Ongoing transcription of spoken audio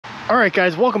Alright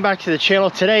guys, welcome back to the channel.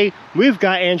 Today we've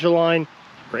got Angeline,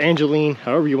 or Angeline,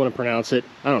 however you want to pronounce it.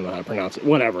 I don't know how to pronounce it,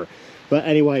 whatever. But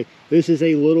anyway, this is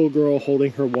a little girl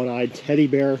holding her one-eyed teddy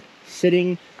bear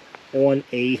sitting on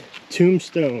a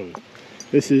tombstone.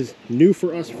 This is new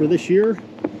for us for this year.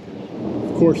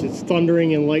 Of course, it's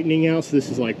thundering and lightning out, so this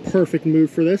is like perfect mood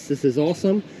for this. This is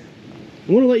awesome.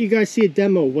 I want to let you guys see a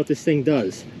demo of what this thing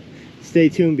does. Stay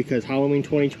tuned because Halloween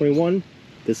 2021,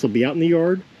 this will be out in the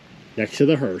yard next to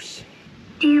the hearse.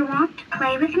 Do you want to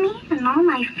play with me and all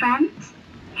my friends?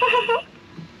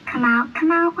 Come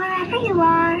out wherever you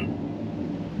are.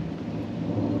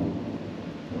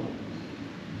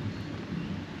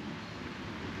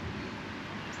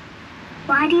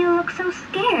 Why do you look so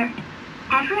scared?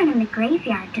 Everyone in the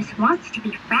graveyard just wants to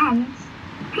be friends.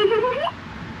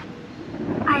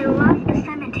 I love the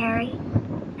cemetery,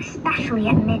 especially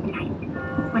at midnight,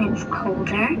 when it's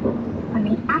colder, when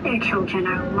the other children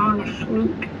are long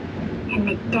asleep, and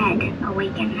the dead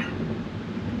awaken.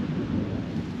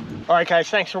 Alright guys,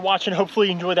 thanks for watching. Hopefully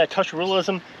you enjoyed that touch of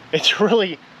realism. It's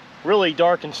really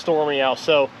dark and stormy out,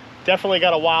 so definitely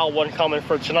got a wild one coming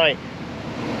for tonight.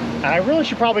 And I really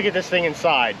should probably get this thing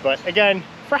inside, but again,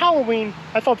 for Halloween,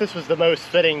 I thought this was the most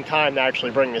fitting time to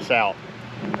actually bring this out.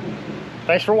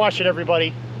 Thanks for watching,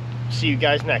 everybody. See you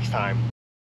guys next time.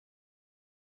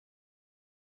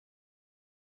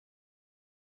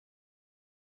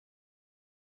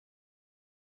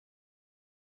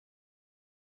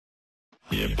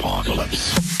 The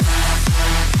apocalypse.